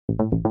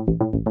What's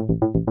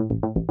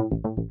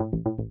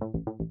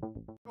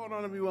going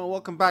on, everyone?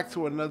 Welcome back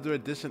to another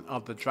edition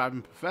of The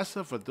Driving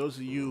Professor. For those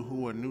of you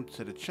who are new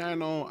to the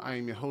channel, I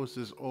am your host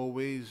as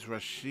always,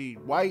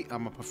 Rashid White.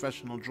 I'm a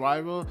professional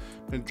driver,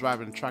 been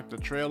driving tractor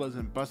trailers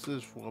and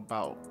buses for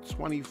about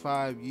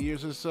 25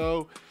 years or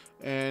so.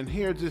 And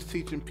here just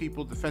teaching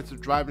people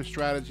defensive driving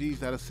strategies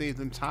that'll save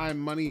them time,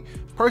 money,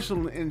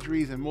 personal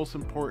injuries, and most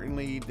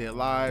importantly, their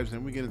lives.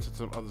 And we get into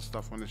some other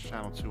stuff on this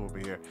channel too over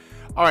here.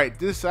 All right,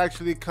 this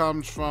actually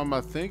comes from,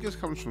 I think it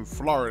comes from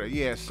Florida.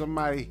 Yeah,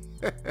 somebody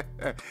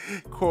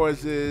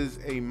causes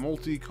a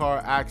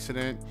multi-car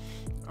accident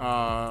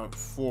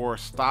for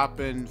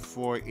stopping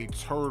for a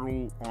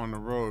turtle on the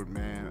road,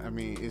 man. I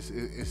mean, it's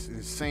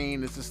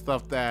insane. It's the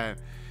stuff that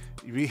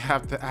we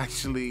have to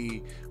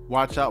actually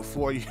watch out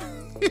for. You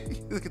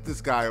look at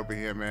this guy over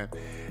here, man.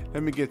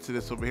 Let me get to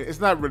this over here. It's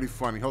not really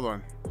funny. Hold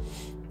on.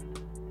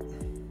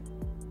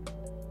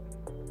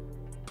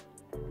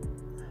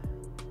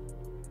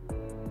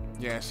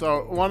 Yeah,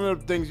 so one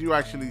of the things you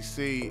actually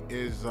see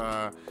is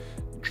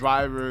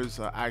drivers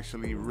are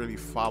actually really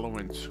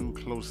following too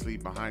closely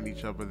behind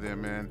each other there,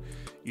 man.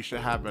 You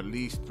should have at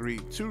least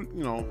two,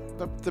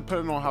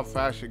 depending on how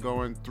fast you're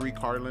going, 3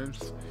 car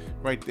lengths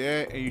right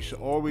there. And you should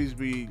always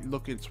be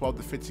looking 12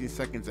 to 15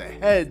 seconds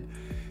ahead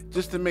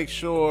just to make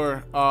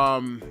sure,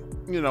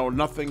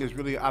 nothing is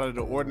really out of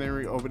the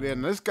ordinary over there.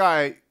 And this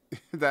guy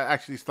that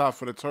actually stopped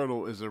for the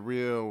turtle is a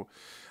real,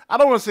 I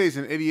don't want to say he's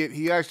an idiot.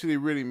 He actually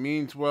really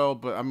means well,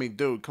 but I mean,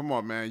 dude, come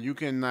on, man. You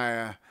can,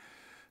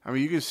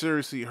 you can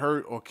seriously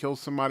hurt or kill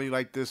somebody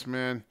like this,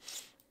 man.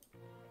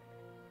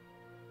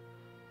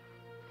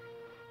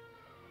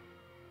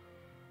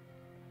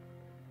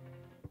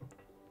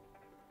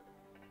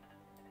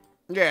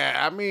 Yeah,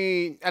 I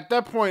mean, at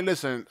that point,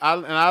 listen,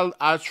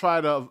 I try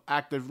to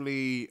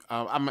actively.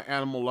 I'm an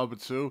animal lover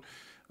too.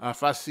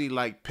 If I see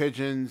like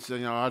pigeons,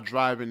 I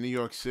drive in New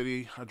York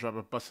City. I drive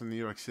a bus in New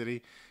York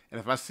City,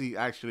 and if I see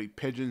actually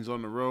pigeons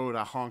on the road,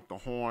 I honk the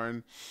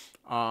horn.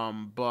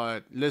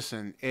 But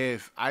listen,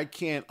 if I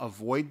can't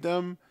avoid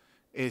them,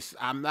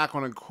 I'm not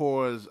gonna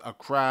cause a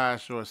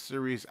crash or a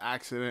serious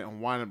accident and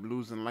wind up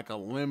losing like a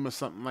limb or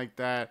something like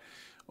that,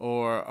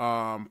 or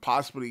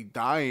possibly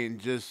dying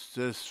just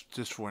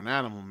for an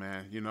animal,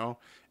 man.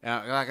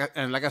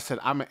 And like I said,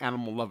 I'm an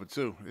animal lover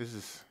too. This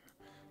is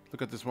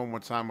Look at this one more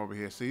time over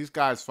here. See, these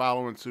guys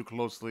following too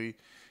closely.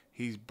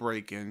 He's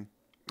braking.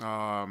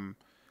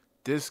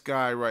 This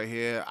guy right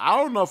here, I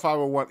don't know if I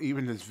would want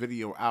even this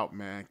video out,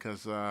 man,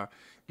 because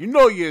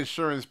your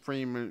insurance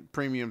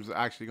premiums are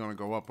actually going to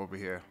go up over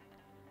here.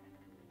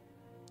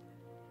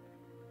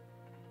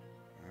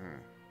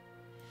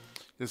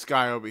 This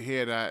guy over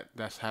here that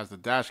has the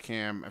dash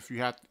cam. If you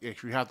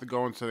have to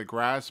go into the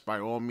grass, by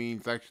all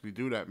means, actually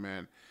do that,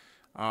 man.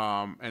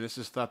 And this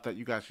is stuff that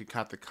you guys should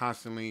have to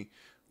constantly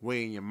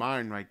weigh in your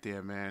mind right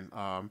there, man.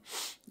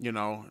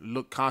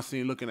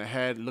 Constantly looking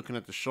ahead, looking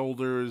at the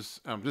shoulders,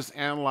 just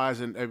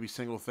analyzing every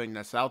single thing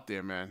that's out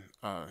there, man.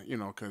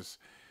 Because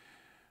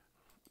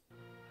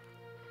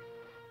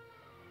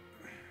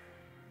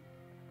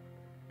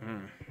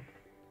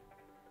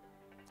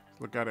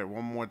look at it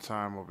one more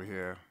time over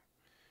here.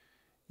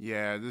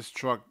 Yeah, this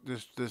truck,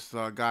 this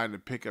guy in the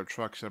pickup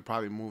truck should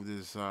probably move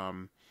this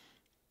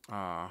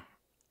uh,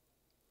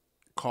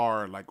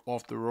 car like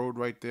off the road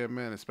right there,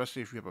 man.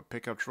 Especially if you have a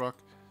pickup truck.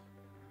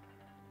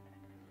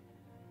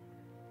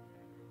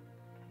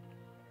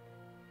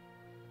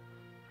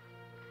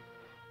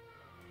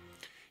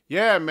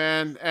 Yeah,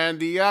 man, and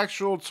the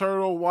actual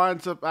turtle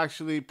winds up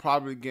actually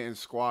probably getting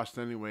squashed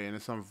anyway, and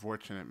it's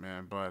unfortunate,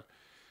 man. But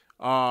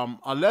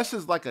unless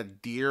it's like a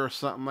deer or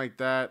something like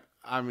that,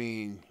 I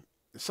mean,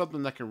 it's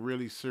something that can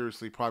really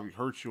seriously probably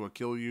hurt you or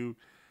kill you.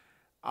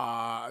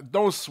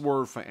 Don't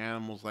swerve for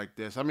animals like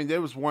this. I mean,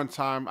 there was one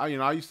time,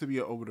 I used to be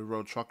an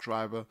over-the-road truck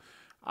driver.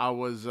 I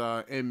was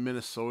in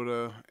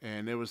Minnesota,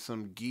 and there was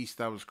some geese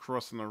that was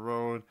crossing the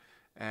road,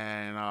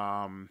 and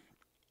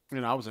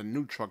I was a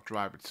new truck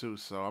driver too.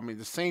 So I mean,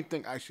 the same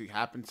thing actually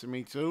happened to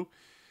me too,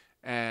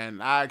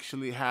 and I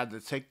actually had to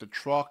take the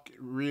truck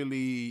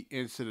really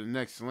into the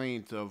next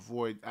lane to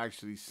avoid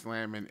actually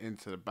slamming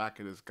into the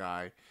back of this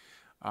guy,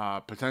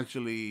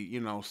 potentially,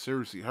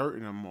 seriously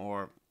hurting him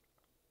or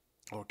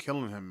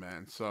killing him,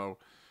 man. So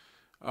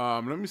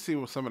let me see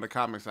what some of the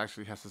comics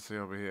actually has to say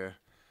over here.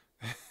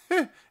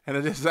 And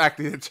it is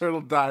exactly the turtle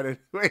died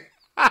anyway.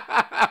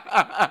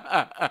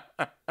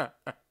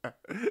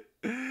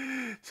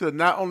 So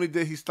not only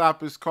did he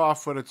stop his car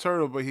for the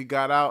turtle, but he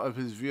got out of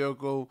his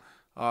vehicle.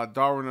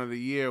 Darwin of the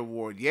Year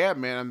award. Yeah,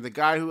 man. I mean, the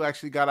guy who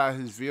actually got out of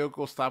his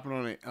vehicle, stopping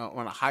on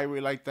a highway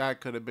like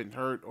that, could have been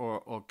hurt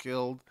or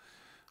killed.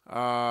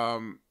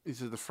 He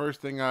said the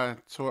first thing I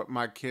taught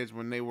my kids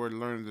when they were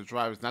learning to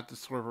drive is not to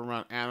swerve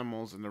around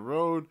animals in the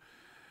road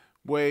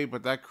way,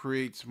 but that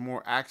creates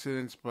more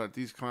accidents. But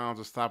these clowns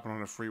are stopping on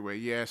the freeway.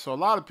 Yeah, so a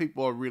lot of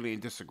people are really in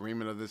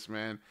disagreement of this,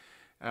 man.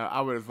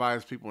 I would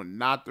advise people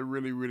not to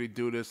really, really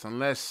do this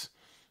unless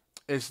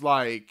it's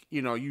like,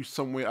 you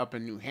somewhere up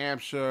in New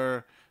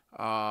Hampshire,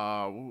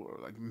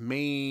 like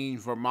Maine,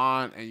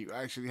 Vermont, and you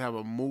actually have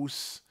a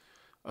moose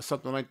or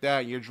something like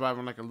that, and you're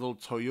driving like a little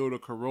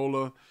Toyota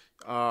Corolla,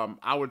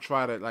 I would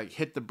try to like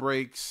hit the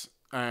brakes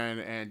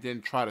and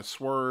then try to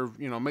swerve.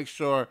 You know, make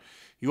sure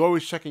you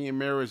always checking your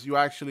mirrors. You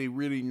actually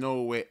really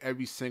know where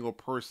every single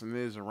person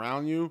is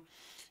around you.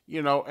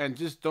 You know, and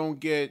just don't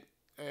get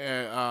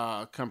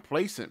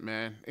complacent,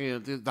 man. You know,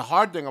 the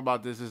hard thing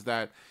about this is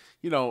that,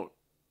 you know,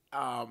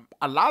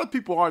 a lot of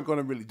people aren't going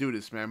to really do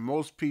this, man.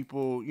 Most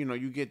people, you know,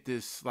 you get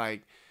this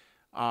like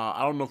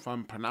I don't know if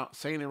I'm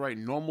saying it right,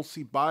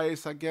 normalcy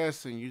bias, I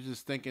guess, and you're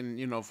just thinking,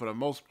 you know, for the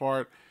most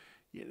part,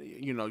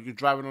 you know, you're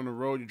driving on the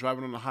road, you're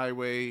driving on the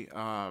highway,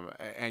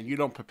 and you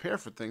don't prepare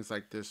for things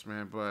like this,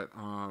 man. But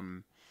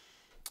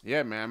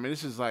yeah, man. I mean,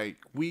 this is like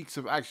weeks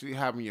of actually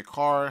having your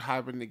car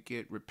having to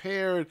get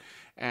repaired,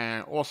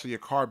 and also your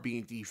car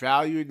being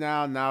devalued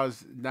now.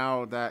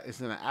 Now that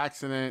it's in an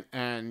accident,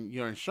 and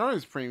your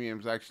insurance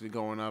premiums actually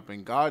going up,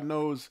 and God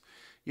knows,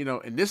 you know,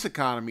 in this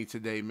economy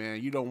today,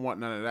 man, you don't want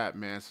none of that,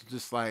 man. So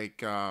just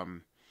like,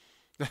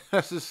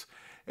 that's just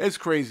it's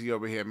crazy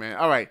over here, man.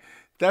 All right,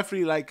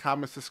 definitely like,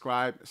 comment,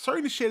 subscribe,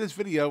 certainly share this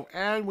video,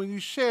 and when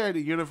you share,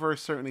 the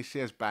universe certainly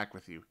shares back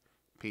with you.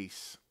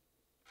 Peace.